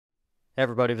Hey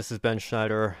everybody, this is Ben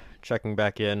Schneider checking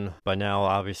back in. By now,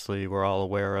 obviously, we're all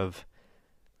aware of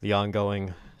the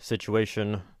ongoing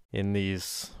situation in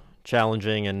these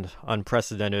challenging and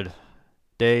unprecedented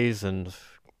days and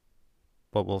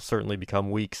what will certainly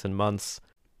become weeks and months.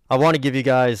 I want to give you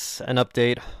guys an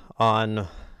update on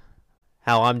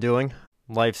how I'm doing.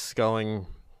 Life's going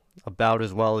about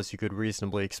as well as you could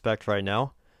reasonably expect right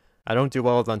now. I don't do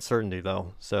well with uncertainty,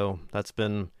 though, so that's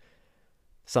been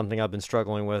something I've been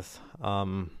struggling with a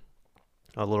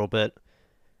little bit.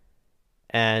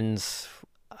 And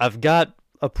I've got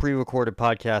a pre-recorded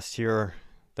podcast here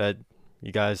that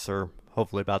you guys are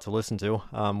hopefully about to listen to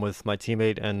with my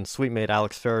teammate and suitemate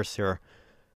Alex Ferris here.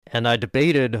 And I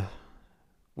debated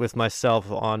with myself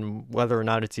on whether or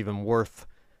not it's even worth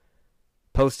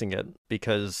posting it,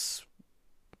 because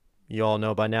you all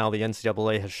know by now the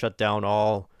NCAA has shut down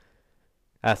all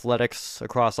athletics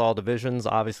across all divisions.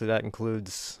 Obviously, that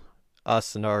includes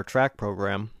us and our track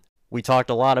program. We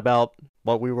talked a lot about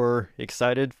what we were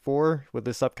excited for with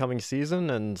this upcoming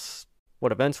season and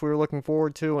what events we were looking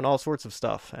forward to and all sorts of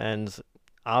stuff. And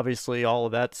obviously, all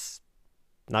of that's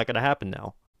not going to happen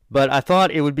now. But I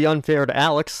thought it would be unfair to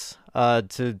Alex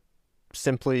to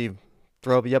simply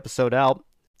throw the episode out.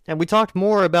 And we talked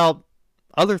more about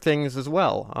other things as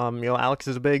well. Alex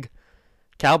is a big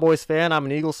Cowboys fan. I'm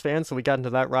an Eagles fan, so we got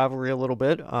into that rivalry a little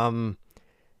bit,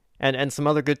 and some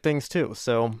other good things too.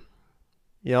 So,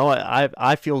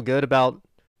 I feel good about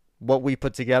what we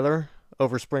put together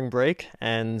over spring break,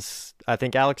 and I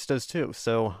think Alex does too.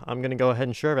 So I'm gonna go ahead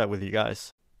and share that with you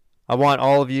guys. I want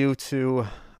all of you to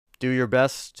do your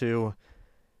best to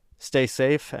stay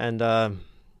safe and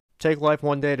take life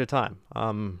one day at a time.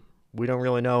 We don't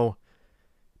really know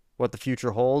what the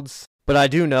future holds, but I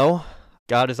do know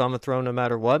God is on the throne no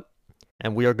matter what,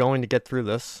 and we are going to get through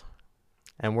this,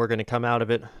 and we're going to come out of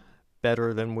it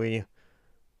better than we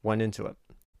went into it.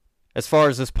 As far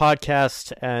as this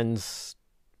podcast and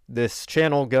this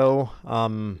channel go,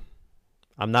 I'm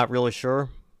not really sure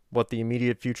what the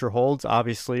immediate future holds.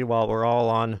 Obviously, while we're all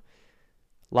on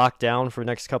lockdown for the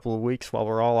next couple of weeks, while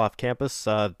we're all off campus,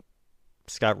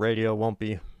 Scott Radio won't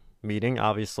be meeting,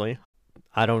 obviously.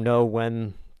 I don't know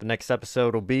when the next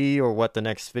episode will be or what the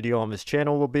next video on this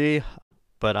channel will be,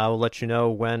 but I will let you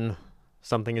know when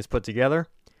something is put together.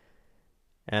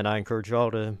 And I encourage you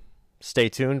all to stay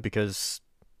tuned, because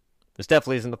this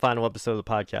definitely isn't the final episode of the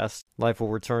podcast. Life will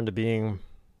return to being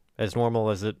as normal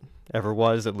as it ever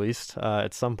was, at least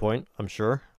at some point, I'm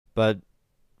sure. But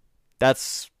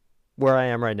that's where I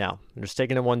am right now. I'm just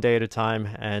taking it one day at a time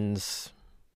and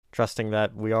trusting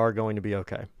that we are going to be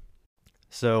okay.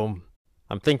 So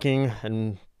I'm thinking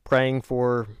and praying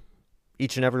for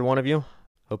each and every one of you.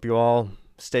 Hope you all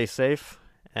stay safe,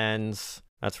 and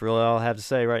that's really all I have to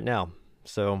say right now.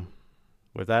 So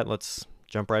with that, let's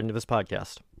jump right into this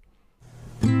podcast.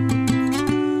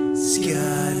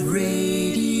 Scott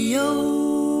Radio.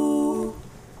 All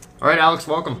right, Alex,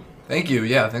 welcome. Thank you.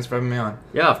 Yeah, thanks for having me on.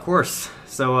 Yeah, of course.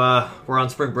 So we're on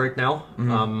spring break now.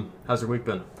 Mm-hmm. How's your week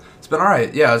been? It's been all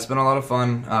right. Yeah, it's been a lot of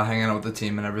fun hanging out with the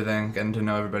team and everything, getting to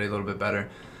know everybody a little bit better.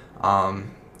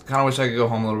 Kind of wish I could go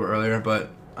home a little bit earlier, but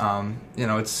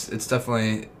it's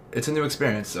definitely a new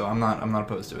experience, so I'm not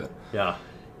opposed to it. Yeah.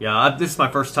 This is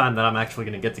my first time that I'm actually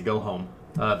going to get to go home.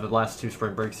 The last two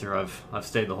spring breaks here, I've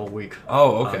stayed the whole week.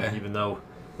 Oh, okay. Even though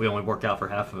we only worked out for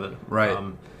half of it. Right.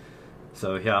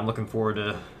 So yeah, I'm looking forward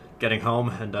to getting home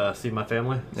and seeing my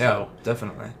family. Yeah, so,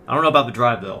 definitely. I don't know about the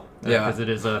drive though. Yeah. Because it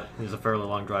is a fairly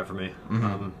long drive for me.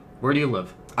 Mm-hmm. Where do you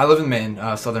live? I live in Maine,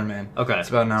 southern Maine. Okay. It's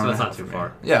about an hour. So that's not too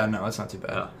far. Yeah, no, it's not too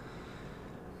bad. Yeah.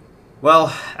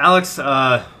 Well, Alex,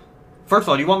 first of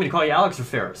all, do you want me to call you Alex or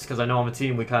Ferris? Because I know on the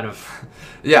team we kind of...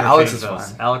 Yeah, Alex is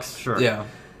fine. Alex, sure. Yeah.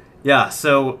 Yeah,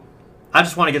 so I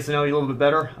just want to get to know you a little bit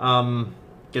better.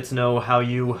 Get to know how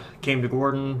you came to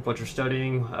Gordon, what you're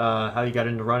studying, how you got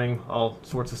into running, all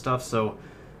sorts of stuff. So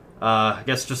I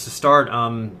guess just to start,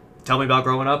 tell me about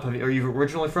growing up. Are you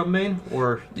originally from Maine,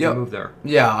 or did you move there?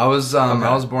 Yeah, I was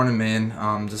born in Maine,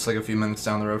 just like a few minutes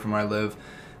down the road from where I live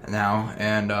now.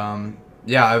 And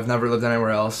yeah, I've never lived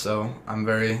anywhere else, so I'm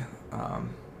very,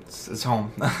 it's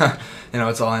home.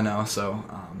 It's all I know, so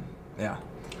yeah.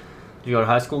 Did you go to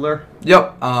high school there?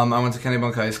 Yep. I went to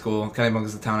Kennebunk High School. Kennebunk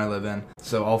is the town I live in.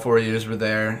 So all 4 years were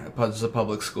there. It was a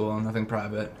public school, nothing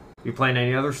private. You playing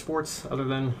any other sports other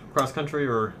than cross country,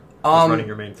 or is running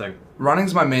your main thing?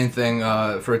 Running's my main thing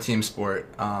for a team sport.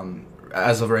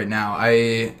 As of right now,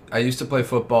 I used to play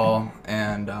football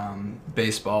and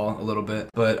baseball a little bit,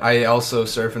 but I also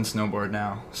surf and snowboard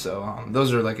now. So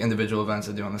those are like individual events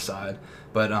I do on the side.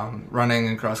 But running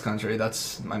and cross country,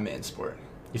 that's my main sport.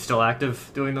 You still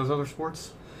active doing those other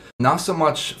sports? Not so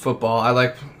much football. I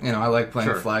like playing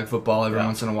Sure. flag football every Yeah.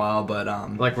 once in a while, but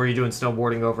Like, were you doing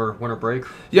snowboarding over winter break?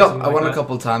 yeah, Something I like went a that?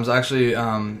 couple of times. I actually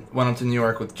went up to New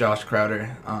York with Josh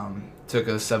Crowder. Took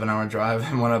a 7-hour drive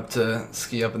and went up to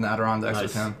ski up in the Adirondacks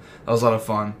with Nice. him. That was a lot of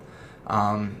fun.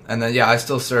 And then I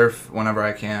still surf whenever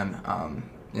I can.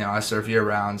 I surf year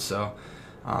round, so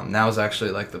now is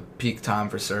actually like the peak time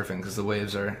for surfing because the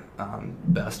waves are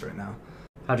best right now.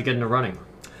 How'd you get into running?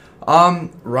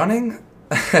 Running,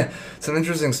 it's an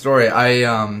interesting story.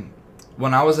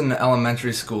 When I was in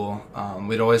elementary school,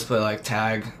 we'd always play like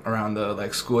tag around the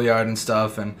like schoolyard and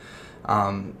stuff, and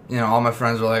all my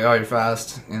friends were like, "Oh, you're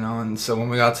fast," And so when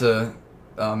we got to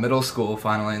middle school,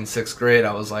 finally in 6th grade,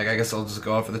 I was like, "I guess I'll just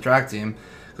go out for the track team,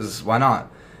 because why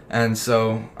not?" And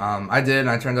so I did, and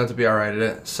I turned out to be all right at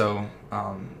it. So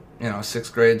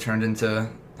 6th grade turned into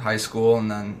high school, and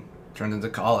then turned into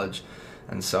college,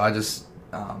 and so I just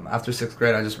after 6th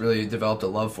grade, I just really developed a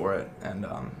love for it, and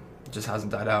it just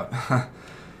hasn't died out.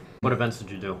 What events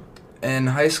did you do? In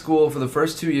high school, for the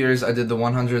first 2 years, I did the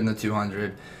 100 and the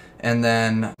 200. And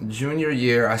then junior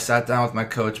year, I sat down with my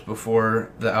coach before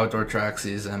the outdoor track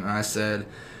season, and I said,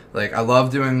 like, I love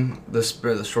doing the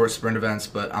short sprint events,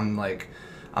 but I'm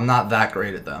not that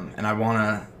great at them, and I want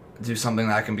to do something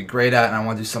that I can be great at, and I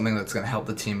want to do something that's going to help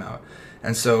the team out.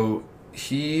 And so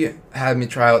he had me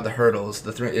try out the hurdles.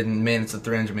 In Maine, it's the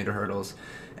 300-meter hurdles,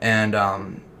 and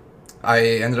I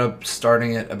ended up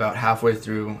starting it about halfway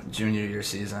through junior year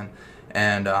season,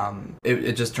 and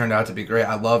it just turned out to be great.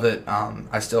 I love it.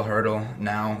 I still hurdle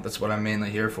now. That's what I'm mainly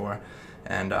here for.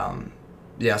 And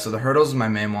so the hurdles is my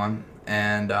main one,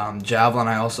 and javelin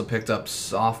I also picked up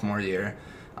sophomore year,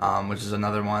 which is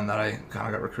another one that I kind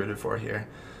of got recruited for here.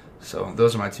 So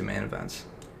those are my two main events.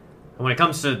 And when it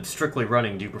comes to strictly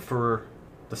running, do you prefer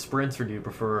the sprints or do you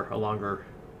prefer a longer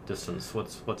distance?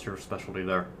 What's your specialty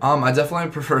there? I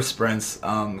definitely prefer sprints.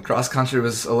 Cross country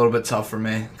was a little bit tough for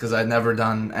me because I'd never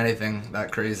done anything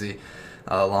that crazy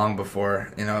long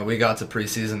before. We got to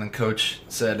preseason and coach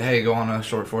said, "Hey, go on a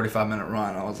short 45-minute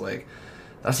run." I was like,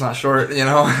 "That's not short,"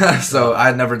 So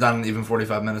I'd never done even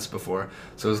 45 minutes before.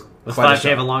 So it was quite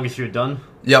 5K the longest you had done?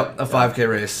 Yep, a 5K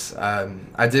race.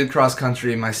 I did cross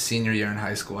country my senior year in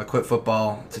high school. I quit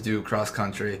football to do cross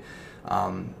country.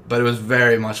 But it was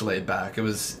very much laid back. It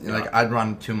was like I'd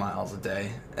run 2 miles a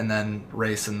day and then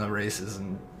race in the races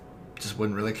and just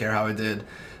wouldn't really care how I did.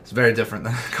 It's very different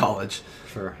than college.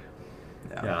 Sure.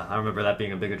 Yeah, I remember that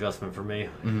being a big adjustment for me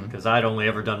because I'd only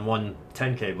ever done one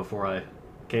 10K before I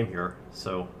came here.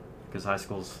 So because high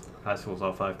school's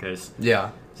all 5Ks. Yeah.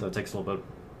 So it takes a little bit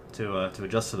to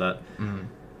adjust to that. Mm-hmm.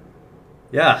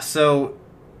 Yeah. So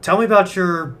tell me about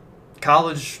your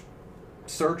college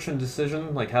search and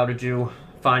decision. Like, how did you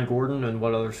find Gordon, and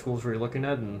what other schools were you looking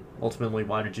at, and ultimately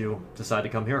why did you decide to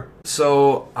come here?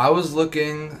 So I was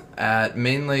looking at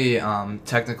mainly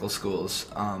technical schools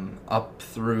up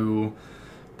through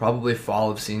probably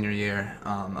fall of senior year.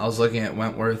 I was looking at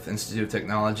Wentworth Institute of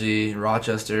Technology,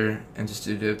 Rochester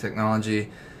Institute of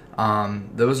Technology.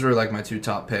 Those were like my two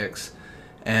top picks,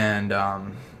 and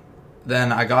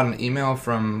then I got an email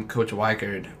from Coach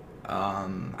Weichert,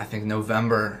 I think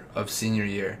November of senior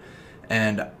year,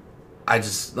 and I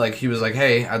just he was like,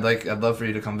 "Hey, I'd love for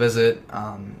you to come visit,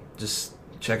 just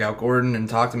check out Gordon and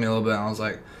talk to me a little bit." And I was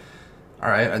like, "All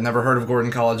right." I'd never heard of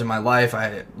Gordon College in my life.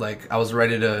 I was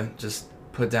ready to just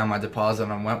put down my deposit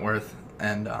on Wentworth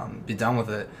and be done with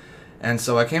it. And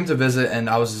so I came to visit, and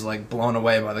I was just blown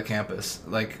away by the campus,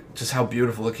 just how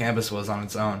beautiful the campus was on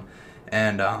its own.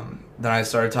 And then I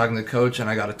started talking to Coach, and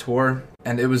I got a tour,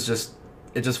 and it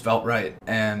just felt right.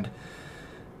 And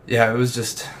yeah, it was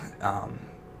just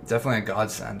definitely a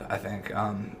godsend, I think.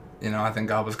 I think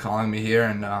God was calling me here,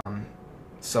 and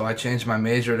so I changed my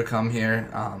major to come here.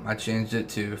 I changed it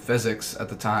to physics at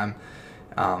the time,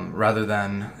 rather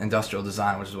than industrial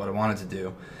design, which is what I wanted to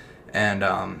do. And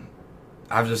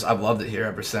I've loved it here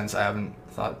ever since. I haven't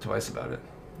thought twice about it.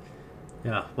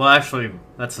 Yeah, well, actually,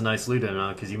 that's a nice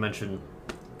lead-in, because you mentioned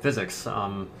physics.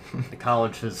 The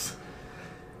college has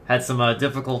had some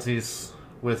difficulties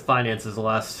with finances the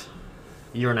last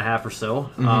year and a half or so.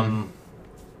 Mm-hmm.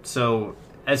 So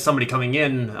as somebody coming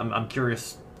in, I'm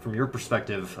curious from your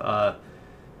perspective, the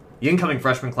incoming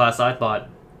freshman class, I thought,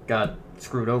 got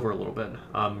screwed over a little bit,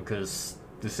 because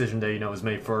decision day, was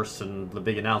May 1st, and the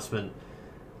big announcement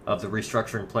of the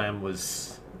restructuring plan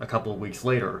was a couple of weeks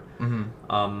later.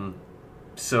 Mm-hmm.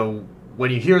 So when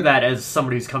you hear that as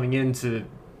somebody who's coming in to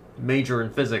major in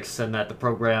physics, and that the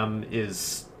program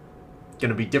is going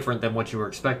to be different than what you were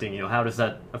expecting, how does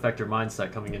that affect your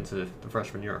mindset coming into the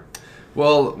freshman year?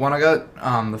 Well, when I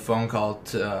got the phone call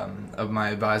of my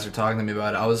advisor talking to me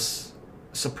about it, I was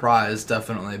surprised,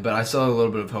 definitely, but I still have a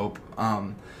little bit of hope.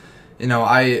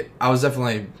 I was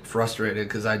definitely frustrated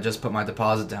because I just put my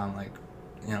deposit down like,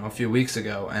 a few weeks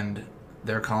ago, and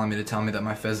they're calling me to tell me that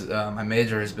my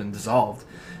major has been dissolved,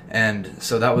 and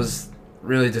so that was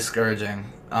really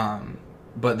discouraging.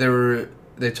 But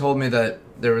they told me that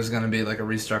there was going to be like a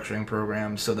restructuring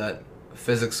program so that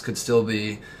physics could still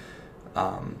be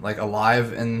like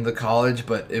alive in the college,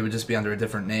 but it would just be under a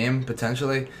different name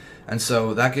potentially, and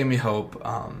so that gave me hope.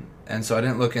 And so I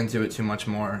didn't look into it too much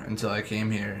more until I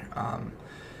came here.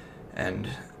 And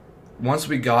once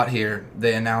we got here,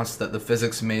 they announced that the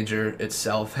physics major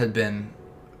itself had been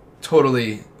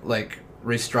totally like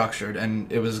restructured,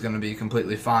 and it was going to be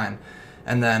completely fine.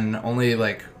 And then only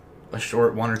like a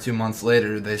short 1 or 2 months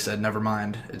later, they said, never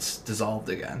mind, it's dissolved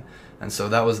again. And so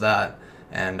that was that.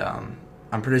 And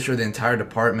I'm pretty sure the entire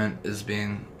department is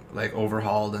being like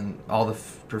overhauled, and all the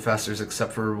professors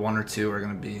except for 1 or 2 are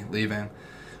going to be leaving,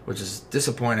 which is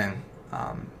disappointing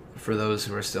for those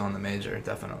who are still in the major,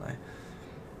 definitely.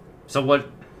 So what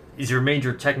is your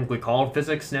major technically called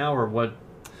physics now, or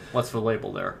what's the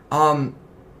label there? I'm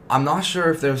not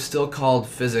sure if they're still called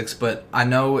physics, but I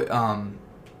know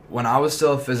when I was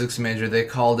still a physics major, they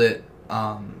called it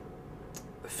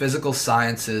physical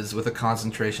sciences with a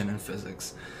concentration in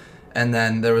physics. And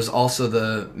then there was also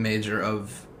the major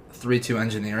of 3-2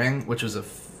 engineering, which was a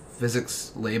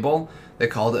physics label. They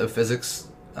called it a physics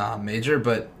major,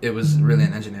 but it was really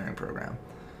an engineering program.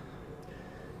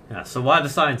 Yeah, so why the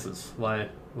sciences? Why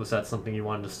was that something you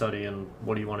wanted to study, and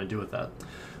what do you want to do with that?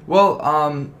 Well,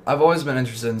 I've always been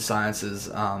interested in sciences.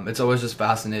 It's always just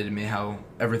fascinated me how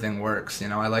everything works.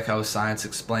 I like how science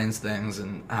explains things,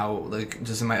 and how, like,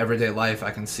 just in my everyday life,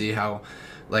 I can see how,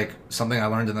 like, something I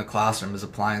learned in the classroom is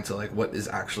applying to, like, what is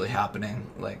actually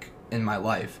happening, like, in my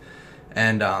life.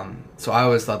 And so I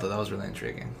always thought that was really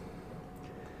intriguing.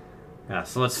 Yeah,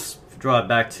 so let's draw it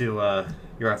back to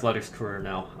your athletics career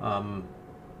now.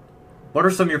 What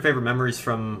are some of your favorite memories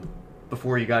from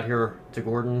before you got here to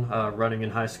Gordon, running in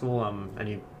high school?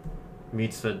 Any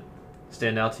meets that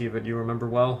stand out to you that you remember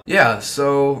well? Yeah,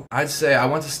 so I'd say I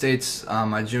went to states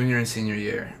my junior and senior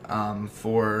year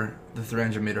for the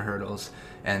 300-meter hurdles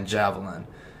and javelin.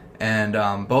 And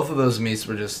both of those meets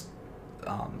were just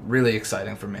really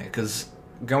exciting for me, because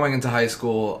going into high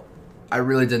school, I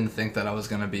really didn't think that I was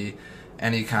going to be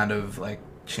any kind of like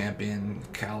champion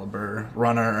caliber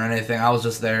runner or anything. I was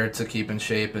just there to keep in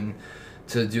shape and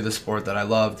to do the sport that I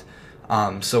loved.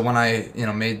 So when I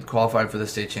qualified for the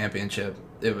state championship,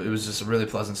 it was just a really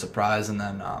pleasant surprise. And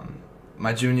then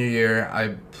my junior year,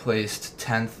 I placed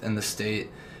 10th in the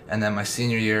state, and then my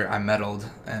senior year, I medaled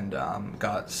and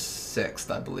got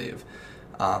 6th, I believe.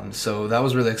 So that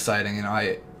was really exciting.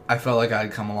 I felt like I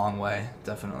had come a long way,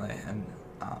 definitely. And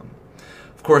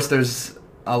of course, there's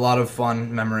a lot of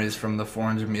fun memories from the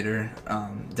 400-meter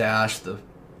dash, the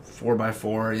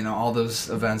 4x4, all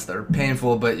those events that are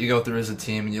painful, but you go through as a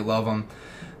team and you love them.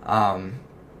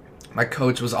 My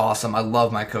coach was awesome. I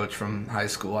love my coach from high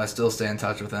school. I still stay in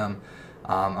touch with him.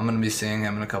 I'm going to be seeing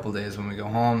him in a couple days when we go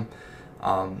home.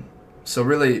 So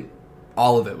really,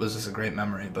 all of it was just a great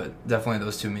memory, but definitely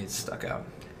those 2 meets stuck out.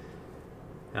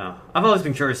 Yeah, I've always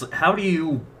been curious, how do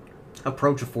you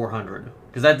approach a 400?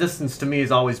 Because that distance to me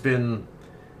has always been,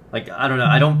 like, I don't know,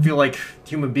 I don't feel like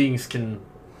human beings can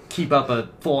keep up a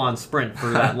full-on sprint for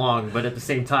that long, but at the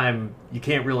same time, you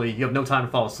have no time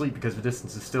to fall asleep because the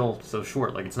distance is still so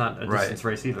short. Like, it's not a distance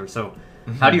race either. So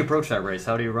how do you approach that race?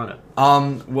 How do you run it?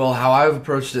 Well, how I've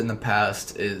approached it in the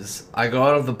past is I go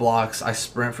out of the blocks, I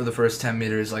sprint for the first 10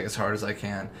 meters like as hard as I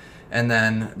can, and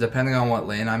then depending on what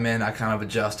lane I'm in, I kind of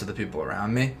adjust to the people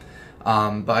around me.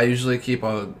 But I usually keep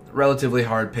a relatively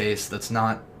hard pace that's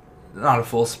not a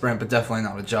full sprint, but definitely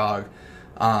not a jog.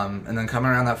 And then coming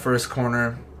around that first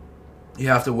corner, you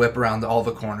have to whip around all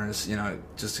the corners,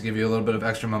 just to give you a little bit of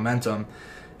extra momentum.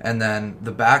 And then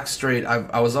the back straight,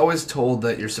 I was always told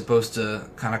that you're supposed to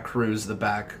kind of cruise the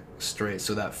back straight,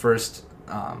 so that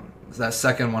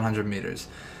second 100 meters.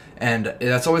 And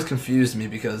that's always confused me,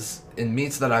 because in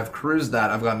meets that I've cruised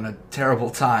that, I've gotten a terrible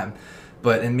time.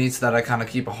 But in meets that I kind of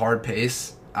keep a hard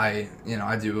pace, I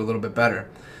do a little bit better.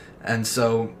 And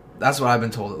so that's what I've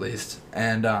been told, at least.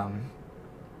 And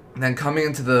then coming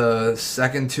into the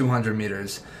second 200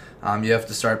 meters, you have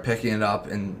to start picking it up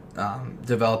and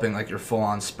developing like your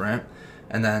full-on sprint.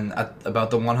 And then at about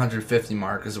the 150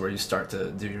 mark is where you start to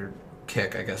do your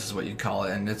kick, I guess is what you'd call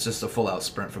it. And it's just a full-out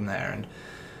sprint from there. And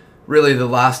really the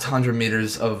last 100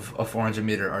 meters of a 400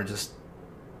 meter are just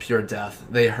pure death.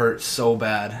 They hurt so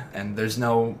bad, and there's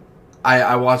no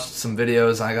I watched some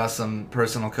videos. I got some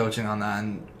personal coaching on that,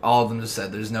 and all of them just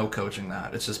said there's no coaching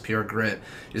that. It's just pure grit.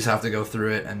 You just have to go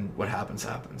through it, and what happens,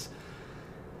 happens.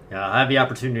 Yeah, I had the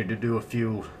opportunity to do a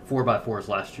few 4x4s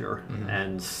last year,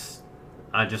 and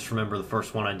I just remember the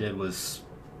first one I did was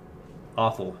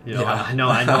awful. I know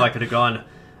I could have gone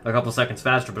a couple seconds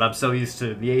faster, but I'm so used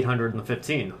to the 800 and the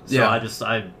 15. So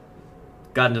I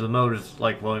got into the mode of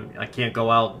like, well, I can't go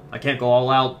all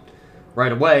out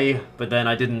right away, but then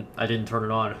I didn't turn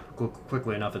it on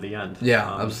quickly enough at the end.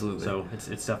 Yeah, absolutely. So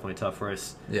it's definitely a tough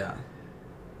race. Yeah,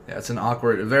 it's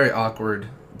a very awkward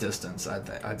distance.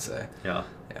 I'd say. Yeah.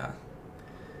 Yeah.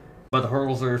 But the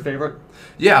hurdles are your favorite?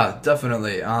 Yeah,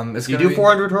 definitely. You do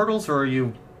 400 hurdles, or are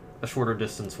you a shorter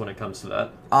distance when it comes to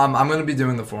that? I'm going to be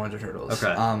doing the 400 hurdles.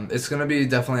 Okay. It's going to be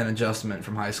definitely an adjustment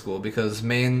from high school because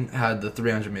Maine had the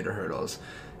 300-meter hurdles.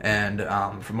 And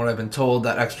from what I've been told,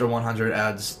 that extra 100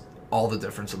 adds all the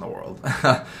difference in the world.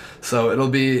 So it'll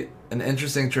be an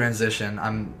interesting transition.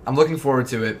 I'm looking forward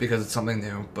to it because it's something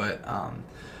new, but I'm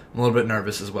a little bit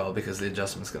nervous as well because the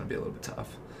adjustment's going to be a little bit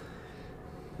tough.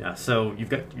 Yeah, so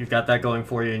you've got that going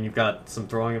for you, and you've got some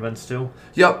throwing events too?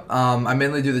 Yep. I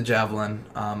mainly do the javelin.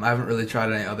 I haven't really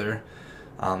tried any other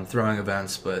throwing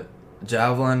events, but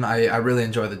javelin, I really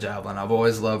enjoy the javelin. I've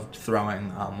always loved throwing.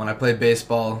 When I played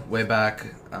baseball way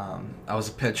back, I was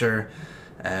a pitcher,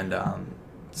 and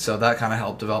so that kind of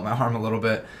helped develop my arm a little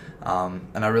bit,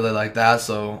 and I really liked that.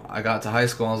 So I got to high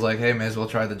school and I was like, hey, may as well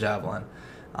try the javelin.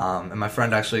 And my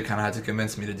friend actually kind of had to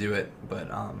convince me to do it, but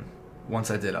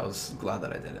once I did, I was glad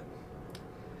that I did it.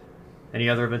 Any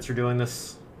other events you're doing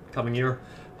this coming year?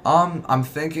 I'm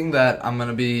thinking that I'm going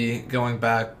to be going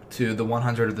back to the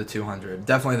 100 or the 200.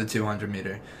 Definitely the 200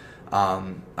 meter.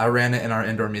 I ran it in our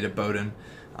indoor meet at Bowdoin,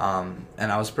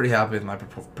 and I was pretty happy with my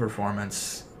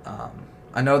performance.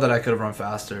 I know that I could have run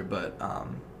faster, but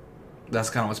that's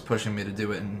kind of what's pushing me to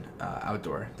do it in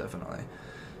outdoor, definitely.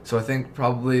 So I think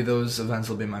probably those events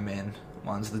will be my main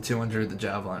ones, the 200, the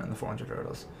javelin, and the 400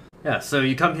 hurdles. Yeah, so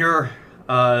you come here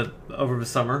over the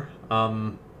summer.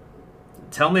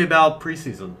 Tell me about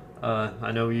preseason.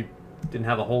 I know you didn't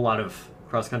have a whole lot of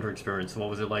cross-country experience. What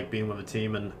was it like being with a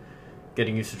team and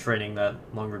getting used to training that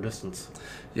longer distance?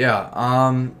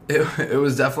 Yeah, it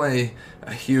was definitely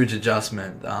a huge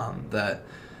adjustment that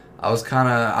I was kind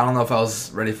of, I don't know if I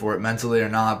was ready for it mentally or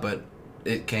not, but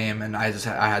it came and I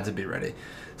had to be ready.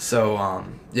 So,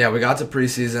 yeah, we got to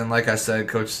preseason. Like I said,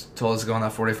 Coach told us to go on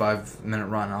that 45-minute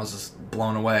run. I was just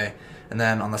blown away. And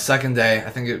then on the second day, I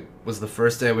think it was the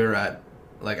first day we were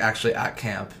actually at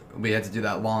camp, we had to do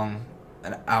that long,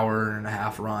 an hour and a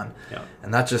half run. Yeah.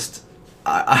 And that just,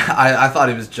 I thought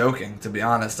he was joking, to be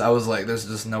honest. I was like, there's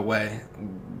just no way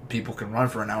people can run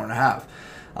for an hour and a half.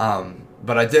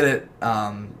 But I did it.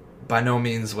 By no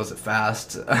means was it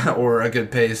fast or a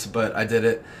good pace, but I did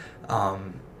it.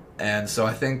 And so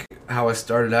I think how I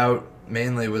started out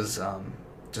mainly was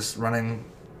just running,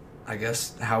 I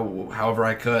guess, however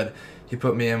I could. He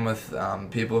put me in with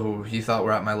people who he thought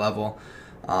were at my level.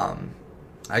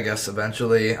 I guess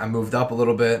eventually I moved up a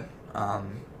little bit.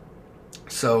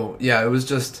 So, yeah, it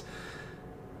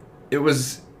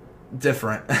was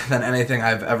different than anything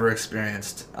I've ever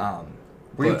experienced.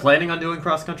 Were you planning on doing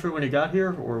cross-country when you got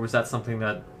here, or was that something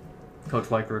that Coach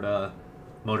Weichert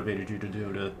motivated you to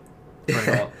do to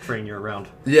train year-round?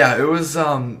 Yeah, it was,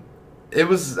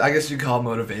 I guess you'd call it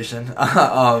motivation.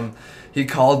 He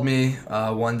called me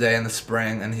one day in the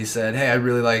spring, and he said, hey, I'd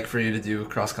really like for you to do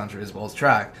cross-country as well as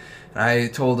track. And I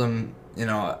told him,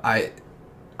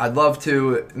 I'd love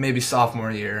to, maybe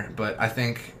sophomore year, but I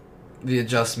think the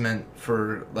adjustment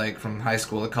for, from high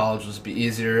school to college would be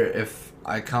easier if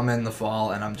I come in the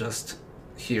fall and I'm just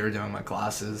here doing my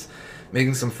classes,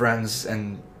 making some friends,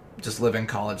 and just living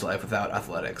college life without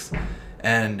athletics.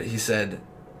 And he said,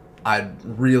 I'd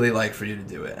really like for you to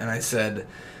do it. And I said,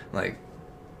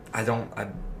 I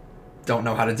don't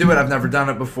know how to do it. I've never done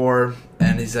it before.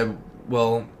 And he said,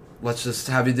 well, let's just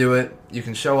have you do it. You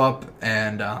can show up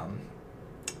and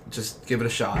just give it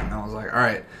a shot. And I was like, all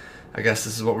right, I guess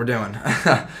this is what we're doing.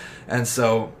 And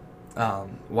so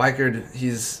Weichert,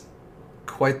 he's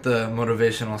quite the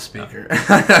motivational speaker.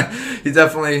 He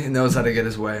definitely knows how to get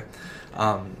his way.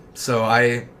 So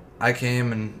I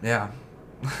came and yeah,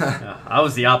 I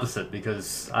was the opposite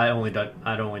because I'd only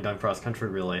done cross country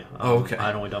really. Okay.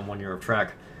 I'd only done 1 year of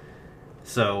track.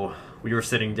 So we were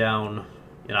sitting down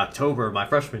in October of my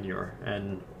freshman year,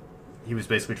 and he was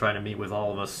basically trying to meet with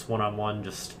all of us one-on-one,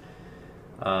 just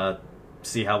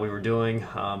see how we were doing,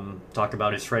 talk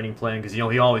about his training plan, because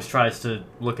he always tries to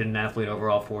look at an athlete over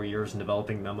all 4 years and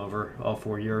developing them over all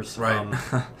 4 years. Right.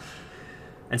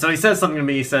 And so he says something to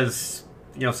me. He says,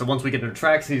 so once we get into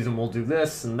track season, we'll do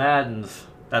this and that, and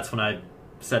that's when I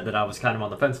said that I was kind of on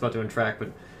the fence about doing track,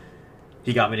 but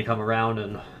he got me to come around,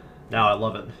 and now I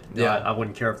love it. I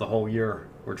wouldn't care if the whole year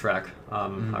were track.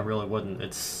 I really wouldn't.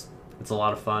 It's a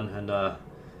lot of fun, and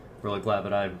really glad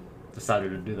that I decided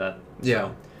to do that. Yeah,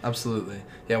 so. Absolutely.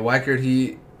 Yeah, Weichert,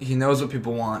 he knows what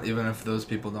people want, even if those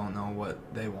people don't know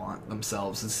what they want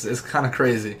themselves. It's kind of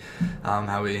crazy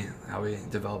how he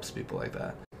develops people like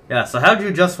that. Yeah. So how did you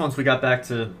adjust once we got back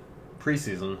to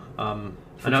preseason?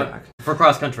 Track. For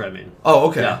cross country, I mean. Oh,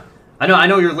 okay. Yeah. I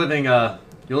know you're living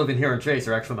here in Chase.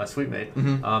 You're actually my suitemate.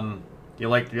 Mm-hmm. You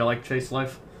like Chase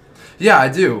life? Yeah, I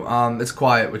do. It's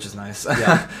quiet, which is nice.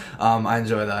 Yeah. I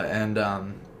enjoy that, and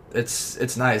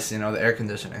it's nice. The air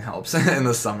conditioning helps in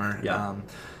the summer. Yeah.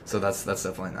 So that's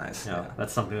definitely nice. Yeah.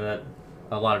 That's something that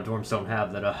a lot of dorms don't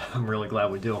have. That I'm really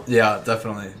glad we do. Yeah,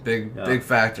 definitely. Big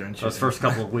factor in choosing. Those first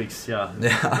couple of weeks, it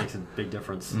makes a big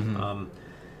difference. Mm-hmm.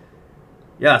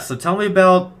 So tell me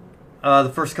about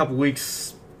the first couple of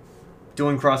weeks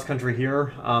doing cross country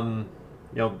here.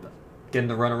 Getting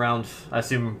to run around, I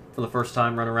assume for the first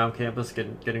time, run around campus,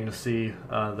 getting to see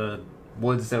the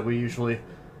woods that we usually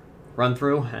run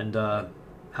through, and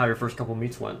how your first couple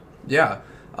meets went. Yeah.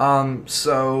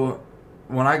 So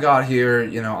when I got here,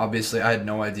 obviously I had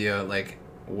no idea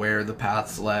where the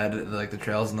paths led, the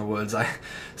trails in the woods.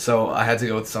 So I had to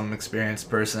go with some experienced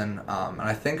person, and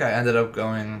I think I ended up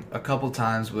going a couple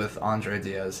times with Andre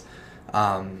Diaz,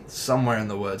 somewhere in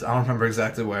the woods. I don't remember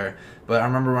exactly where, but I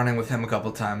remember running with him a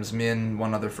couple times. Me and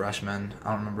one other freshman.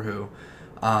 I don't remember who.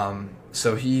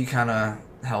 So he kind of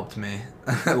helped me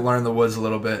learn the woods a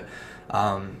little bit.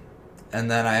 And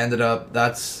then I ended up,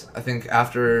 I think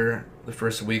after the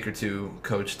first week or two,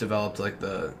 Coach developed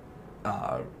the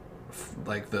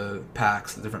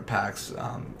packs, the different packs,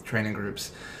 training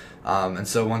groups. And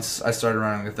so once I started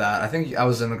running with that, I think I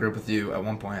was in a group with you at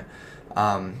one point.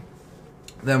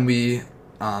 Then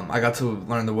I got to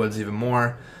learn the woods even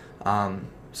more.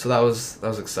 So that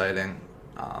was exciting.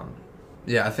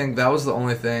 I think that was the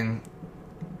only thing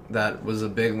that was a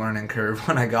big learning curve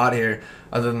when I got here,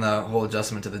 other than the whole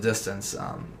adjustment to the distance.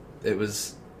 It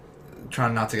was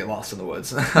trying not to get lost in the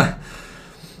woods.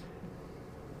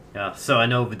 Yeah, so I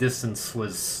know the distance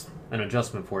was an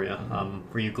adjustment for you.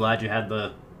 Were you glad you had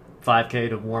the 5K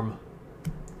to warm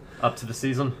up to the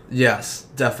season? Yes,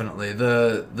 definitely.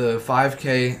 The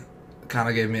 5K kind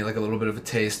of gave me a little bit of a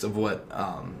taste of what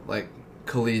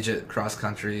collegiate cross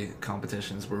country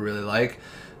competitions were really like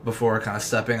before kind of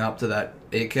stepping up to that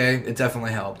 8K. It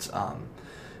definitely helped.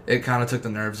 It kind of took the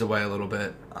nerves away a little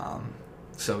bit. I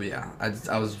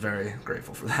was very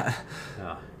grateful for that.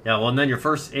 Yeah. Well, and then your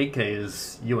first 8K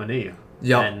is UNE.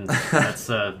 Yep. And that's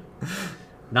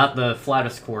not the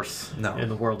flattest course in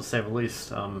the world, to say the least.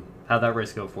 How'd that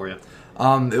race go for you?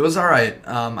 It was all right.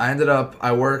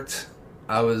 I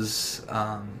was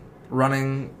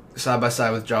running side by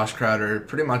side with Josh Crowder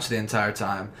pretty much the entire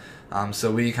time.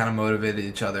 So we kind of motivated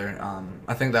each other.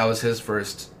 I think that was his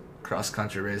first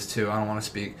cross-country race too. I don't want to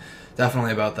speak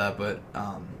definitely about that, but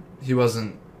he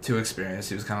wasn't too experienced.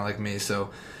 He was kind of like me. So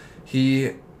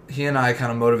he and I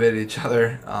kind of motivated each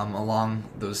other along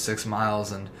those 6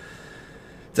 miles, and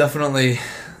definitely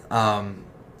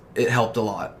it helped a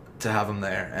lot to have him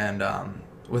there. And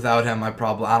without him, I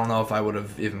don't know if I would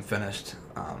have even finished.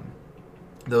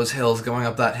 Those hills, going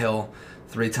up that hill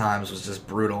 3 times was just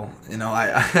brutal.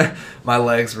 My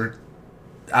legs were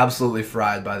absolutely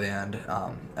fried by the end.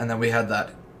 And then we had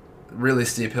that really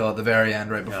steep hill at the very end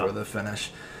right before the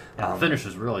finish. Yeah, the finish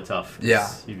was really tough. Yeah.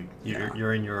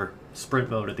 You're in your sprint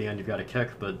mode at the end. You've got to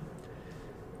kick, but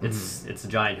it's a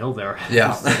giant hill there.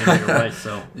 Yeah. Your way,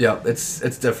 so. Yeah,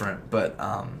 it's different. But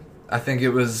I think it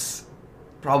was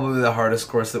probably the hardest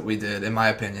course that we did, in my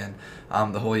opinion,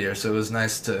 the whole year. So it was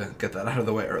nice to get that out of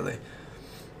the way early.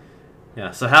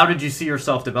 Yeah. So how did you see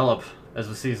yourself develop as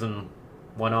the season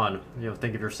went on?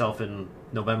 Think of yourself in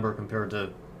November compared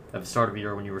to at the start of the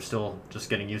year when you were still just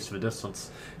getting used to the distance.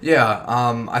 Yeah.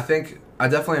 I think I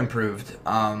definitely improved.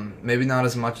 Maybe not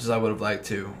as much as I would have liked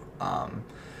to,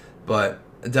 but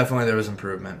definitely there was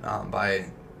improvement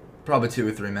by probably 2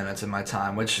 or 3 minutes in my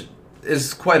time, which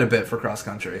is quite a bit for cross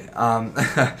country.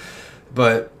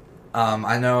 But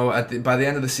I know by the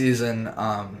end of the season,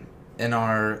 in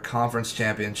our conference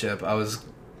championship, I was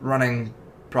running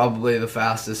probably the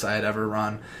fastest I had ever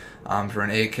run. For an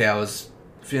 8K, I was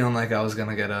feeling like I was going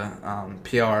to get a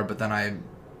PR, but then I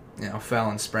fell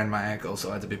and sprained my ankle, so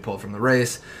I had to be pulled from the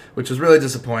race, which was really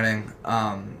disappointing.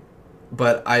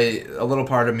 But a little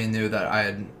part of me knew that I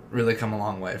had really come a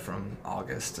long way from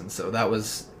August, and so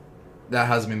that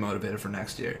has me motivated for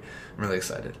next year. I'm really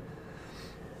excited.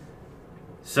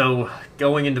 So,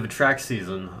 going into the track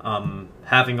season,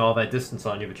 having all that distance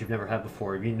on you that you've never had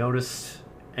before, have you noticed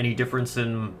any difference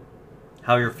in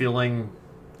how you're feeling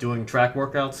doing track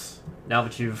workouts now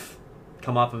that you've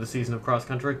come off of a season of cross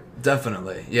country?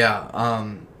 Definitely, yeah.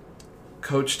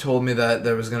 Coach told me that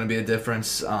there was going to be a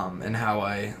difference in how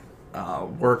I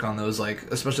work on those, like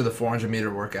especially the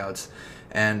 400-meter workouts,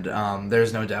 and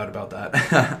there's no doubt about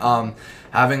that.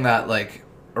 Having that like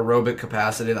aerobic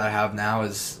capacity that I have now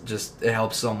it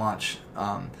helps so much.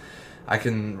 I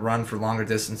can run for longer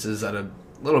distances at a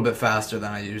little bit faster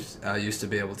than I used to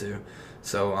be able to.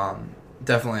 So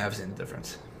definitely I've seen a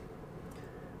difference.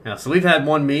 Yeah, so we've had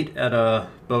one meet at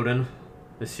Bowdoin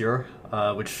this year,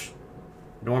 which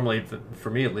normally, for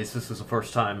me at least, this was the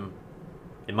first time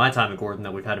in my time at Gordon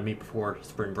that we've had a meet before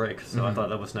spring break. So I thought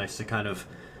that was nice to kind of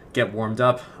get warmed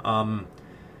up.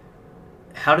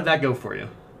 How did that go for you?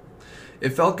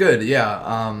 It felt good, yeah.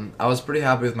 I was pretty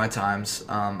happy with my times.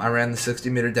 I ran the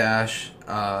 60-meter dash,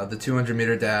 the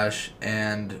 200-meter dash,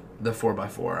 and the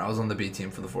 4x4. I was on the B team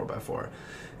for the 4x4.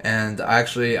 And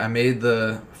I made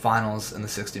the finals in the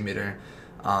 60-meter,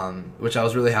 which I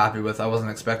was really happy with. I wasn't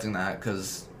expecting that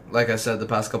because, like I said, the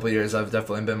past couple of years I've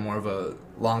definitely been more of a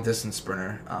long-distance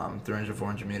sprinter, 300,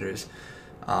 400 meters.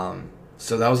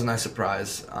 So that was a nice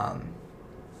surprise. I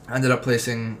ended up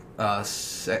placing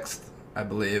 6th, I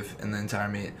believe, in the entire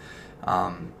meet.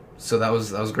 So that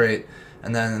was great.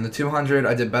 And then in the 200,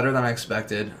 I did better than I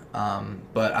expected.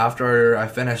 But after I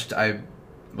finished, I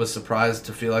was surprised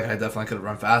to feel like I definitely could have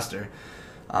run faster.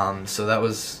 So that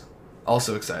was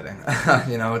also exciting,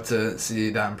 to see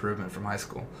that improvement from high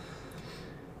school.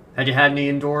 Had you had any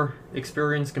indoor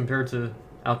experience compared to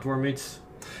outdoor meets?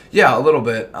 Yeah, a little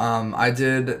bit. I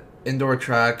did indoor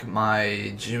track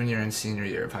my junior and senior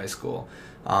year of high school.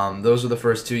 Those were the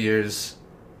first 2 years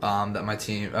that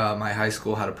my high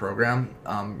school had a program,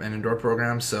 an indoor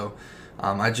program. So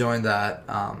I joined that,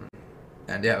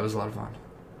 and yeah, it was a lot of fun.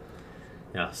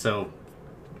 Yeah, so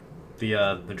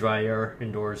the dry air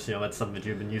indoors, that's something that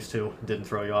you've been used to. Didn't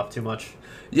throw you off too much?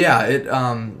 Yeah, it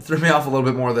threw me off a little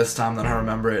bit more this time than I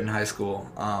remember it in high school.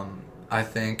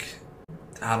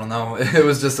 I don't know, it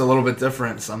was just a little bit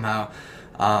different somehow.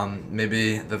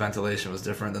 Maybe the ventilation was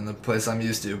different than the place I'm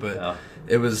used to, but yeah.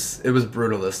 It was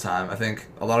brutal this time. I think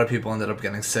a lot of people ended up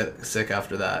getting sick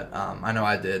after that. I know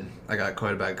I did. I got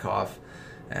quite a bad cough,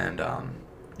 and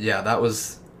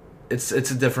it's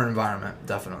a different environment,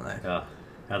 definitely. Yeah.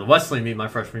 The Wesley meet my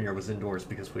freshman year was indoors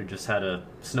because we just had a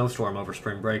snowstorm over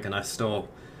spring break, and I still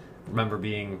remember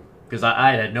because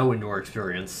I had no indoor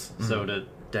experience, so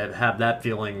to have that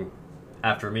feeling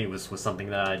after me was something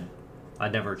that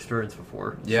I'd never experienced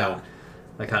before. Yeah. So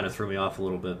that kind of threw me off a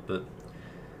little bit. But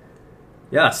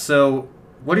yeah, so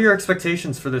what are your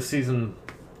expectations for this season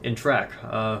in track?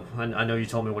 I know you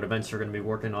told me what events you're going to be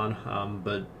working on,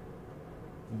 but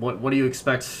what do you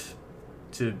expect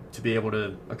to be able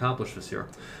to accomplish this year?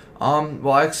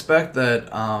 Well, I expect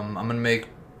that I'm going to make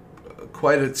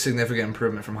quite a significant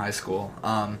improvement from high school.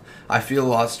 I feel a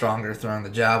lot stronger throwing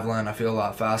the javelin. I feel a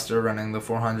lot faster running the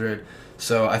 400.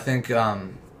 So I think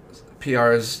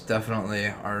PRs definitely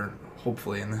are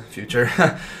hopefully in the future.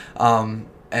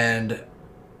 And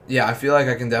yeah, I feel like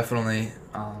I can definitely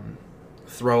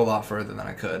throw a lot further than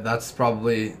I could. That's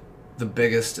probably the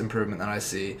biggest improvement that I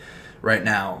see right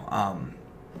now.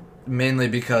 Mainly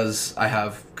because I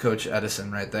have Coach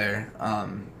Edison right there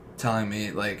telling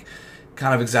me like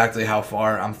kind of exactly how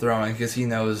far I'm throwing, because he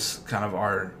knows kind of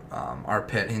our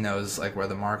pit. He knows like where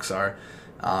the marks are,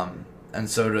 and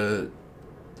so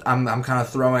I'm kind of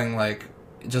throwing like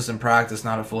just in practice,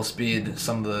 not at full speed,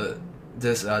 some of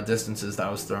the distances that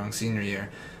I was throwing senior year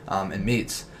in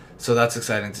meets. So that's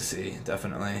exciting to see,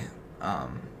 definitely.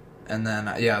 And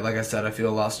then yeah, like I said, I feel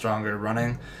a lot stronger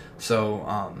running. So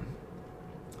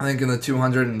I think in the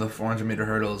 200 and the 400 meter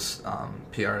hurdles,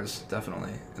 PRs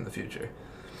definitely in the future.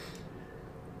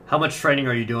 How much training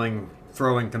are you doing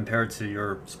throwing compared to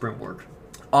your sprint work?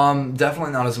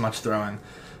 Definitely not as much throwing.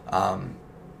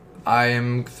 I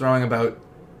am throwing about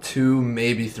 2,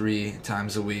 maybe 3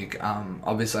 times a week.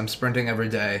 Obviously, I'm sprinting every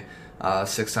day,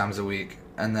 6 times a week.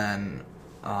 And then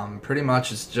pretty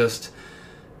much it's just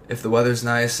if the weather's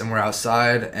nice and we're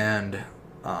outside, and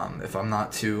if I'm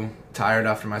not too tired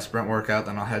after my sprint workout,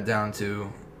 then I'll head down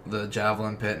to the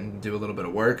javelin pit and do a little bit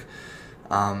of work.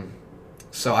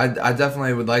 So I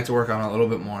definitely would like to work on it a little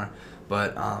bit more.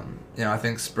 But, I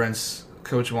think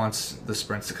Coach wants the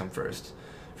sprints to come first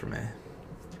for me.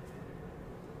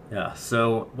 Yeah,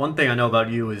 so one thing I know about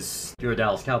you is you're a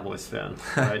Dallas Cowboys fan,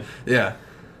 right? Yeah.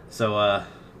 So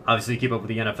obviously you keep up with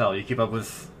the NFL. You keep up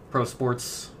with pro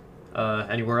sports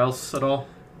anywhere else at all?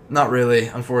 Not really,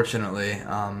 unfortunately.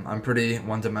 I'm pretty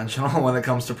one-dimensional when it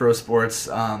comes to pro sports.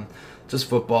 Just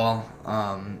football.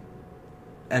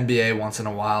 NBA once in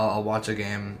a while. I'll watch a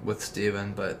game with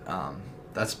Steven, but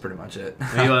that's pretty much it.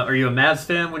 Are you a Mavs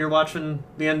fan when you're watching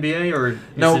the NBA, or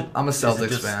no? I'm a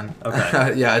Celtics fan.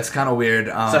 Okay. Yeah, it's kind of weird.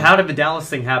 So how did the Dallas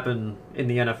thing happen in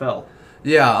the NFL?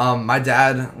 Yeah, my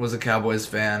dad was a Cowboys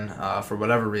fan for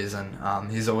whatever reason.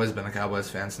 He's always been a Cowboys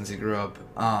fan since he grew up.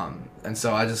 And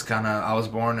so I was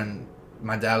born and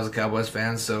my dad was a Cowboys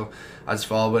fan, so I just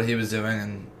followed what he was doing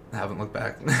and haven't looked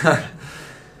back.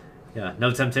 Yeah,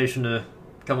 no temptation to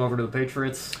come over to the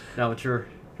Patriots now that you're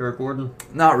at Gordon?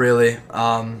 Not really.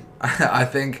 I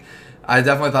think I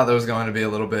definitely thought there was going to be a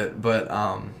little bit, but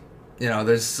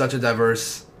there's such a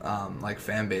diverse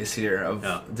fan base here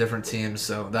of different teams,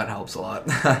 so that helps a lot.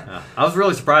 Yeah. I was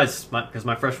really surprised because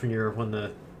my freshman year when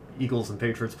the Eagles and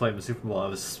Patriots played in the Super Bowl, I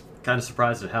was kind of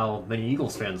surprised at how many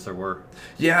Eagles fans there were.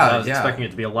 Yeah, I was expecting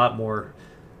it to be a lot more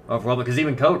overwhelming because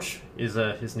even Coach is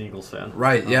an Eagles fan.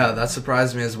 Right, yeah, that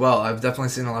surprised me as well. I've definitely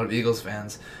seen a lot of Eagles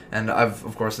fans, and I've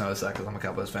of course noticed that because I'm a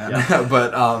Cowboys fan. Yeah.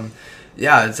 But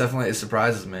it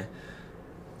surprises me.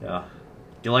 Yeah,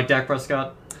 do you like Dak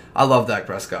Prescott? I love Dak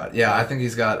Prescott. Yeah, I think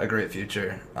he's got a great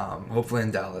future. Hopefully in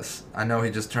Dallas. I know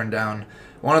he just turned down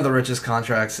one of the richest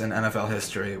contracts in NFL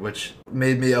history, which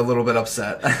made me a little bit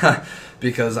upset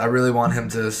because I really want him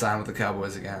to sign with the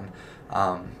Cowboys again,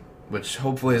 which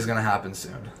hopefully is going to happen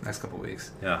soon, next couple of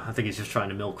weeks. Yeah, I think he's just trying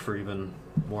to milk for even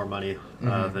more money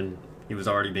than he was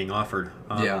already being offered.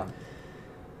 Yeah.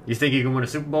 You think you can win a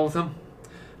Super Bowl with him?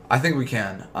 I think we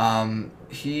can.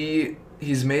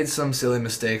 He's made some silly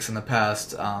mistakes in the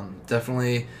past.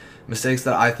 Definitely mistakes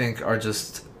that I think are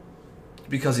just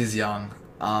because he's young.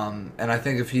 And I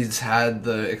think if he's had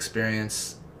the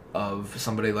experience of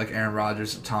somebody like Aaron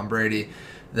Rodgers or Tom Brady,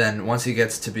 then once he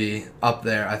gets to be up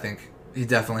there, I think he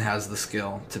definitely has the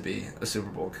skill to be a Super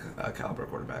Bowl caliber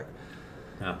quarterback.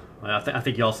 Yeah, I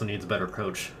think he also needs a better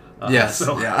coach. Yes,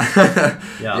 yeah.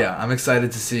 Yeah, I'm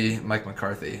excited to see Mike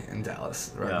McCarthy in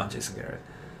Dallas rather than Jason Garrett.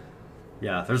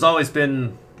 Yeah, there's always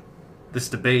been this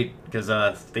debate because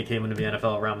they came into the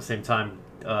NFL around the same time,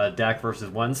 Dak versus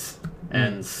Wentz,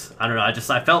 and I don't know.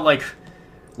 I felt like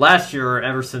last year,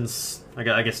 ever since I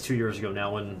guess 2 years ago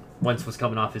now, when Wentz was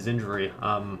coming off his injury,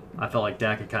 I felt like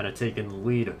Dak had kind of taken the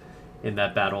lead in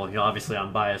that battle. Obviously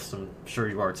I'm biased. I'm sure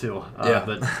you are too.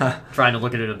 But trying to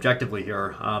look at it objectively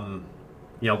here,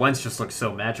 Wentz just looked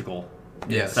so magical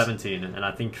in 17, and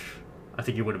I think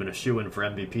he would have been a shoo-in for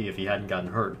MVP if he hadn't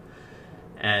gotten hurt.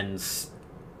 And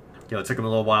it took him a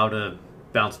little while to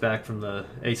bounce back from the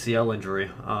ACL injury.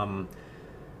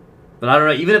 But I don't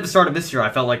know. Even at the start of this year,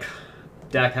 I felt like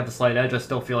Dak had a slight edge. I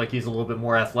still feel like he's a little bit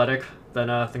more athletic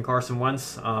than Carson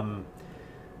Wentz.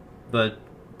 But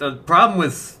the problem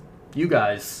with you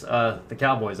guys, the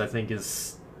Cowboys, I think,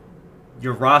 is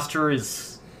your roster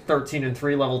is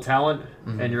 13-3 level talent,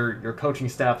 and your coaching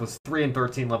staff was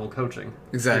 3-13 level coaching.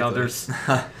 Exactly. There's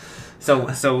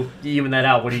so you even that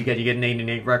out. What do you get? You get an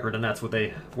 8-8 record, and that's what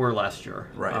they were last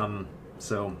year. Right.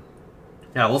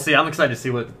 Yeah, we'll see. I'm excited to see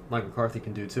what Mike McCarthy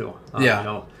can do too.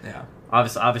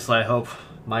 Obviously, I hope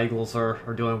my Eagles are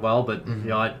doing well, but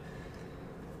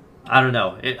I don't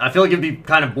know. I feel like it'd be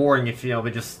kind of boring if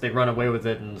they run away with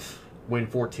it and win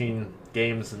 14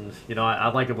 games, and I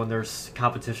like it when there's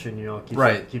competition.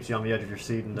 Keeps you on the edge of your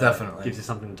seat and definitely gives you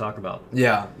something to talk about.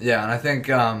 Yeah, and I think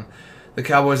the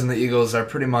Cowboys and the Eagles are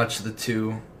pretty much the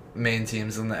two main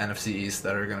teams in the NFC East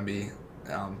that are going to be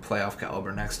playoff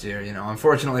caliber next year.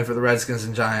 Unfortunately for the Redskins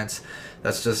and Giants,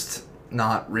 that's just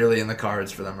not really in the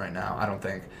cards for them right now, I don't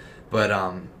think. But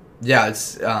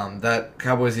it's that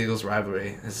Cowboys-Eagles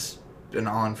rivalry has been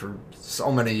on for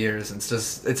so many years, and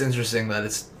it's interesting that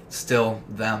it's still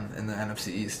them in the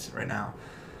NFC East right now.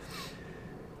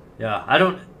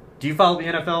 Yeah, do you follow the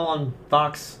NFL on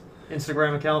Fox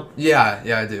Instagram account? Yeah,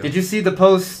 I do. Did you see the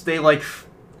posts? They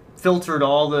filtered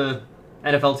all the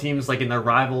NFL teams in their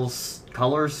rivals'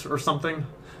 colors or something.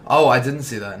 Oh, I didn't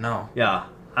see that. No. Yeah,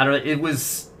 I don't. It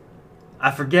was.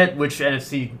 I forget which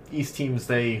NFC East teams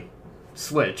they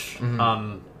switched.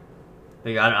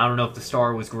 I don't know if the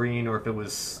star was green or if it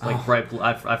was bright blue.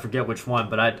 I forget which one,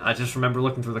 but I just remember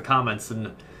looking through the comments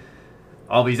and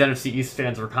all these NFC East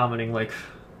fans were commenting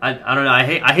I don't know. I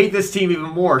hate this team even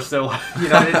more. So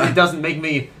it doesn't make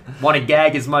me want to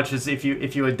gag as much as if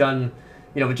you had done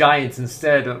the Giants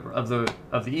instead of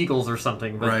the Eagles or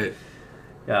something. But, right.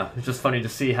 Yeah, it's just funny to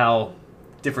see how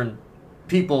different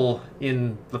people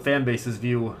in the fan bases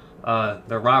view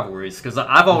their rivalries, because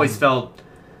I've always felt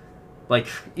like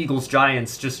Eagles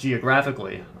Giants just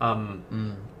geographically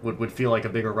would feel like a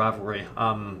bigger rivalry.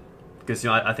 because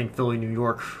I think Philly, New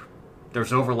York,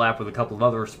 there's overlap with a couple of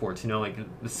other sports. Like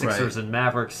the Sixers and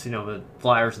Mavericks. The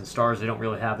Flyers and Stars. They don't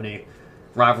really have any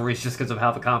rivalries just because of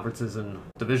how the conferences and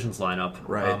divisions line up.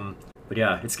 Right. But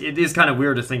yeah, it is kind of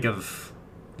weird to think of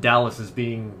Dallas as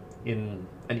being in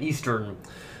an Eastern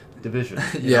division.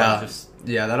 Yeah,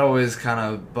 that always kind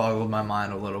of boggled my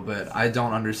mind a little bit. I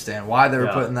don't understand why they were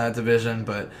put in that division,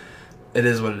 but it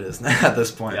is what it is at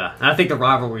this point. Yeah, and I think the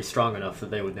rivalry is strong enough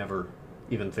that they would never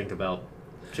even think about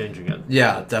changing it.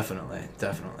 Yeah, definitely.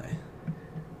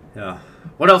 Yeah.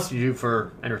 What else do you do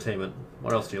for entertainment?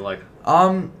 What else do you like?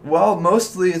 Well,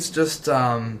 mostly it's just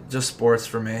sports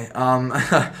for me.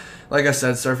 Like I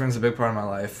said, surfing's a big part of my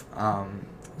life.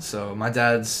 So my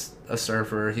dad's a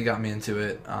surfer. He got me into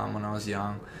it when I was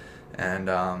young, and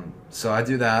so I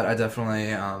do that. I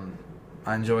definitely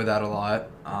I enjoy that a lot.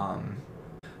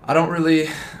 I don't really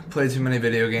play too many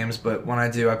video games, but when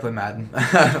I do, I play Madden.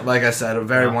 Like I said, a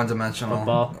very one-dimensional.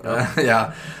 Football.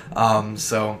 Yeah.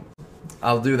 So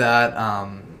I'll do that.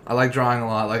 I like drawing a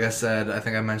lot. Like I said, I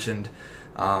think I mentioned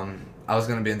I was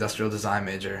going to be an industrial design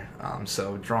major.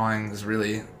 So drawing is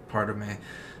really part of me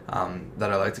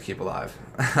that I like to keep alive.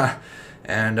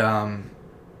 And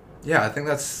yeah, I think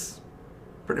that's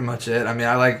pretty much it. I mean,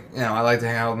 I like to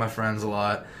hang out with my friends a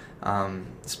lot.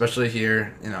 Especially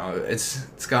here,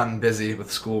 it's gotten busy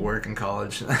with schoolwork in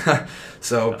college.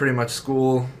 So pretty much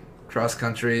school, cross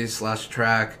country /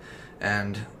 track,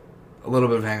 and a little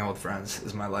bit of hanging out with friends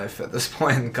is my life at this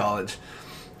point in college.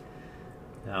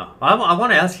 Yeah, I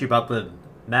want to ask you about the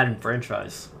Madden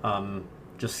franchise,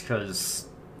 just because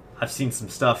I've seen some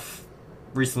stuff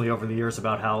recently over the years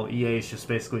about how EA is just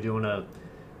basically doing a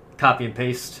copy and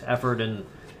paste effort, and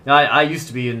I used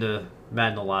to be into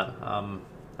Madden a lot.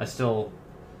 I still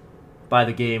buy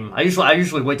the game. I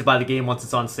usually wait to buy the game once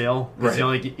it's on sale. Because,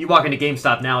 right. You walk into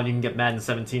GameStop now and you can get Madden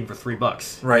 17 for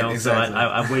 $3. Right, exactly. So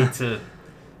I wait to.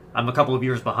 I'm a couple of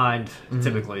years behind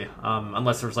typically,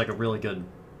 unless there's like a really good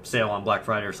sale on Black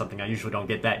Friday or something. I usually don't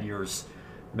get that year's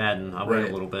Madden. I wait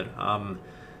a little bit.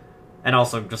 And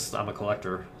also, just I'm a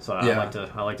collector, so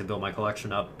I like to build my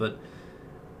collection up. But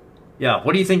yeah,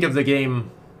 what do you think of the game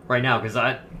right now? Because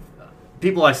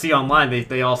people I see online,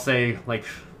 they all say like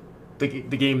the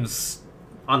games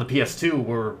on the PS2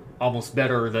 were almost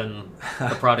better than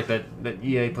the product that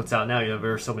EA puts out now.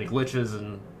 There are so many glitches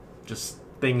and just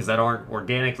things that aren't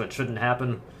organic, that shouldn't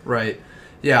happen. Right.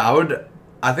 Yeah,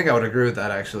 I think I would agree with that,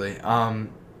 actually.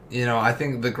 I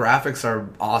think the graphics are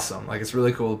awesome. Like, it's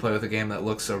really cool to play with a game that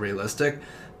looks so realistic,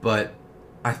 but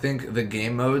I think the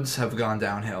game modes have gone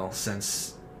downhill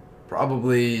since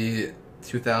probably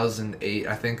 2008.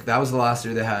 I think that was the last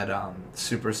year they had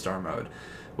Superstar mode,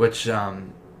 which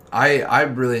I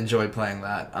really enjoyed playing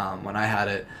that when I had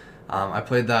it. I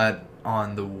played that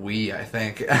on the Wii, I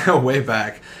think, way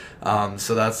back.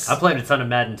 So that's. I played a ton of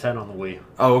Madden 10 on the Wii.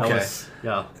 Oh, okay.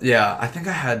 Yeah, I think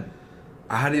I had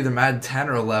either Madden 10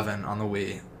 or 11 on the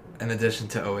Wii, in addition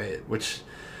to 08, which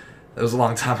it was a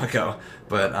long time ago.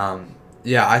 But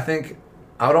yeah, I think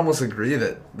I would almost agree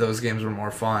that those games were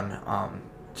more fun,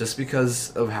 just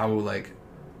because of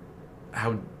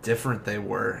how different they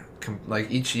were. Like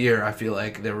each year, I feel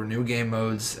like there were new game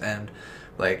modes and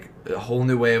like a whole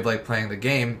new way of like playing the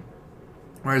game.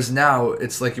 Whereas now,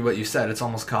 it's like what you said, it's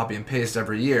almost copy and paste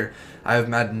every year. I have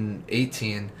Madden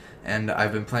 18, and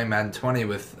I've been playing Madden 20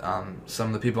 with some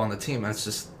of the people on the team, and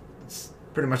it's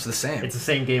pretty much the same. It's the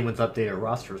same game with updated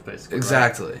rosters, basically.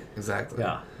 Exactly, right? Exactly.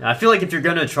 Yeah. I feel like if you're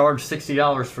going to charge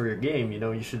 $60 for your game,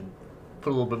 you should put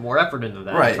a little bit more effort into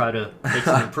that. Right. And try to make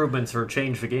some improvements or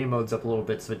change the game modes up a little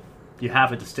bit so that you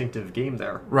have a distinctive game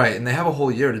there. Right, and they have a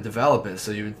whole year to develop it,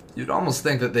 so you'd almost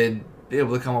think that they'd be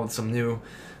able to come up with some new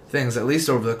things, at least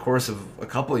over the course of a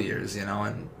couple of years,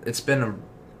 and it's been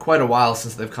quite a while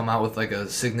since they've come out with like a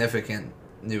significant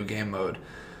new game mode.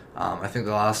 I think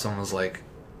the last one was like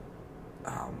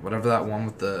whatever that one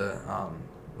with the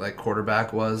like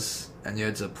quarterback was, and you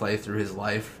had to play through his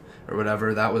life or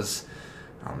whatever. That was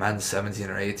Madden 17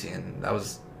 or 18. That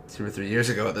was 2 or 3 years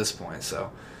ago at this point.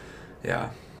 So yeah.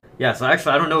 Yeah. So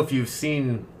actually, I don't know if you've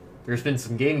seen. There's been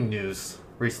some gaming news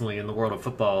recently in the world of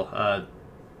football.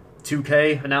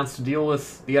 2K announced a deal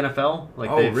with the NFL.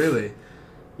 Really?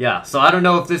 Yeah, so I don't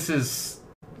know if this is...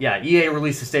 Yeah, EA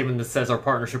released a statement that says our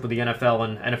partnership with the NFL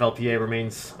and NFLPA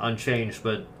remains unchanged,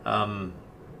 but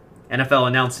NFL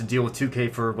announced a deal with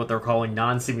 2K for what they're calling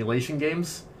non-simulation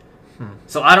games.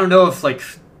 So I don't know if,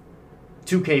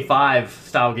 2K5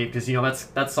 style game, because,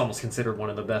 that's almost considered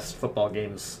one of the best football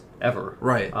games ever.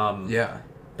 Right, yeah.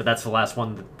 But that's the last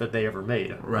one that they ever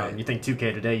made. Right. You think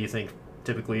 2K today, you think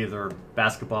typically either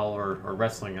basketball or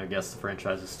wrestling, I guess the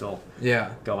franchise is still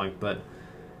going. But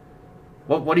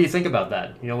What do you think about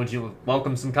that? Would you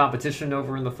welcome some competition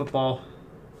over in the football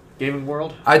gaming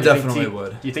world? I definitely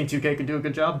would. Do you think 2K could do a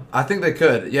good job? I think they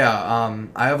could. Yeah.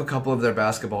 I have a couple of their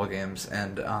basketball games,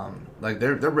 and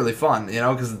they're really fun.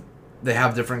 Because they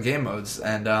have different game modes,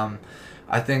 and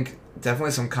I think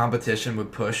definitely some competition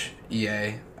would push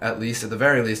EA. At the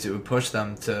very least, it would push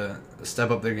them to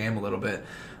step up their game a little bit.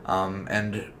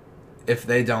 And if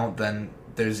they don't, then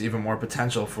there's even more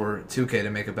potential for 2K to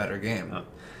make a better game.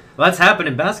 Well, that's happened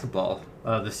in basketball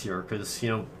this year because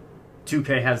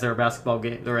 2K has their basketball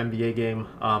game, their NBA game,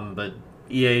 but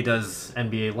EA does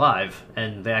NBA Live,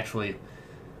 and they actually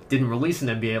didn't release an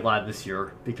NBA Live this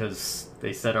year because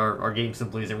they said our game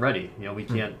simply isn't ready. We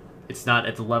can't. It's not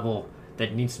at the level that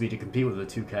it needs to be to compete with the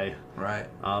 2K. Right.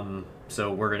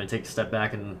 So we're going to take a step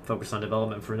back and focus on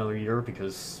development for another year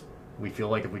because we feel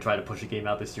like if we try to push a game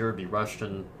out this year, it'd be rushed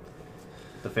and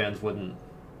the fans wouldn't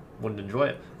enjoy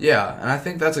it. Yeah, and I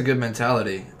think that's a good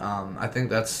mentality. I think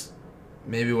that's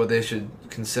maybe what they should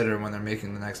consider when they're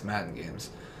making the next Madden games.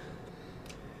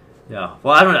 Yeah.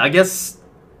 Well, I don't know. I guess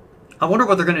I wonder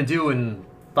what they're going to do in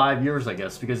 5 years, I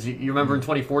guess, because you remember in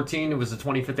 2014 it was the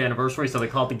 25th anniversary, so they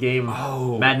called the game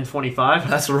Madden 25.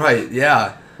 That's right.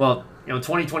 Yeah. Well,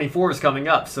 2024 is coming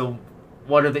up, so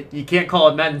what are you can't call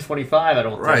it Madden 25, I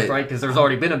don't think, right? Because there's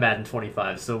already been a Madden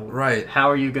 25. So how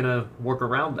are you going to work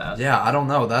around that? Yeah, I don't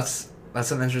know. That's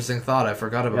an interesting thought. I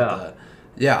forgot about that.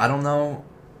 Yeah, I don't know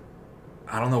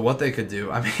what they could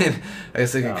do. I mean, I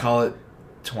guess they could call it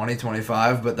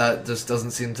 2025, but that just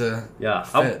doesn't seem to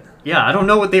fit. I don't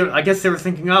know what I guess they were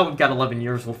thinking, we've got 11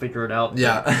 years, we'll figure it out.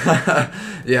 Yeah.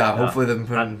 Yeah, hopefully they've been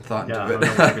putting thought into it. I don't know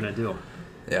what they're going to do.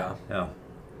 Yeah. Yeah.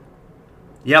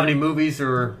 You have any movies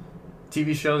or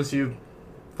TV shows you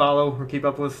follow or keep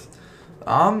up with?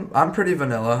 I'm pretty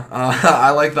vanilla. I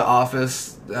like The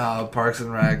Office, Parks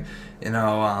and Rec.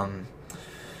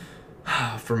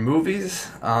 For movies,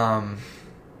 I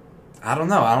don't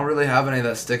know. I don't really have any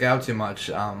that stick out too much.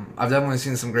 I've definitely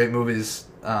seen some great movies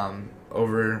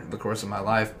over the course of my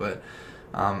life, but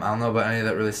I don't know about any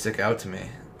that really stick out to me.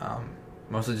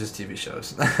 Mostly just TV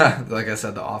shows. Like I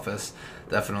said, The Office,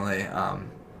 definitely.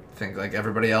 Think like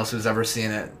everybody else who's ever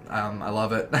seen it, I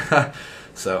love it.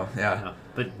 So yeah.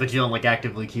 But you don't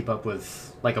actively keep up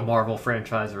with a Marvel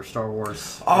franchise or Star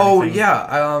Wars? Oh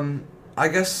yeah. I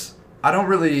guess I don't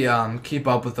really keep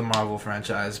up with the Marvel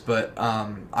franchise, but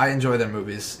I enjoy their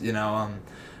movies.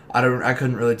 I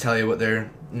couldn't really tell you what their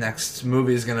next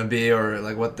movie is gonna be or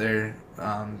what they're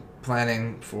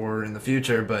planning for in the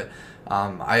future, but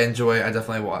I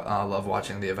definitely love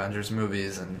watching the Avengers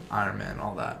movies and Iron Man and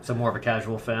all that. So more of a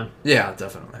casual fan? Yeah,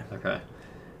 definitely. Okay.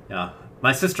 Yeah.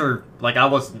 My sister, I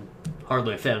wasn't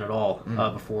hardly a fan at all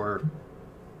before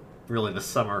really this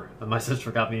summer. My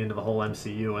sister got me into the whole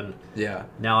MCU, and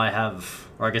now I have,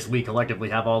 or I guess we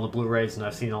collectively have all the Blu-rays, and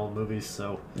I've seen all the movies,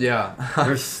 so yeah.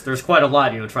 there's quite a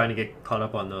lot, trying to get caught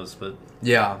up on those, but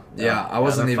I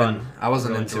wasn't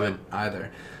really into it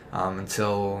either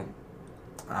until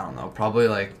I don't know,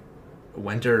 probably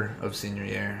winter of senior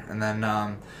year, and then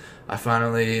I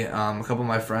finally a couple of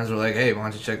my friends were like, "Hey, why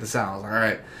don't you check this out?" I was like, "All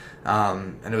right,"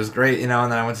 and it was great, and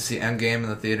then I went to see Endgame in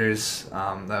the theaters.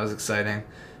 That was exciting.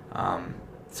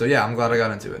 So yeah, I'm glad I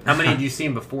got into it. How many had you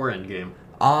seen before Endgame?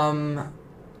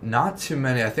 Not too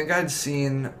many. I think I'd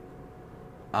seen.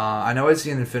 I know I'd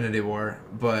seen Infinity War,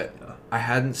 but I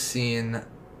hadn't seen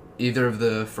either of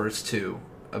the first two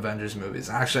Avengers movies.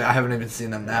 Actually, I haven't even seen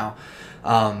them now.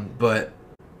 But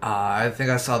I think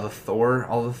I saw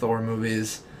all the Thor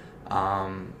movies,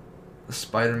 the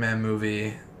Spider-Man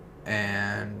movie,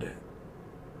 and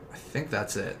I think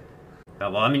that's it. Yeah,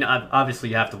 well, I mean, obviously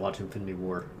you have to watch Infinity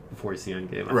War before you see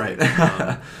Endgame. Right.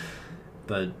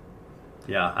 But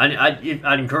yeah,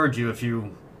 I'd encourage you, if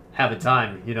you have the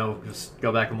time, just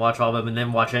go back and watch all of them and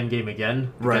then watch Endgame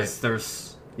again.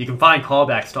 Because you can find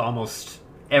callbacks to almost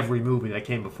every movie that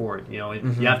came before it. You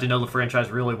have to know the franchise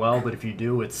really well, but if you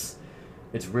do, it's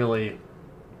really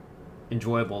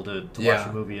enjoyable to watch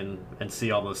a movie and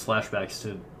see all those flashbacks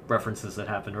to references that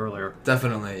happened earlier.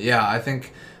 Definitely, yeah. I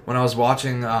think when I was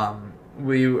watching,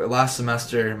 last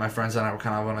semester, my friends and I were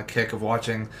kind of on a kick of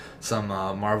watching some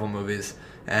Marvel movies,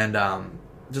 and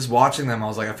just watching them, I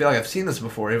was like, I feel like I've seen this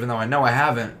before, even though I know I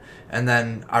haven't. And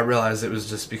then I realized it was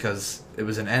just because it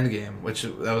was an Endgame,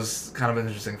 that was kind of an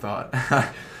interesting thought.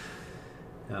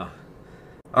 Yeah.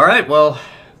 All right, well,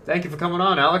 thank you for coming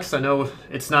on, Alex. I know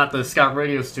it's not the Scout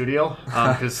Radio studio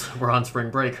because we're on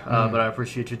spring break, but I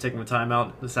appreciate you taking the time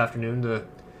out this afternoon to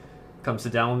come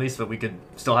sit down with me so that we could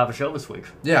still have a show this week.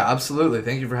 Yeah, absolutely.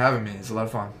 Thank you for having me. It's a lot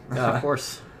of fun. Yeah, of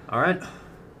course. All right.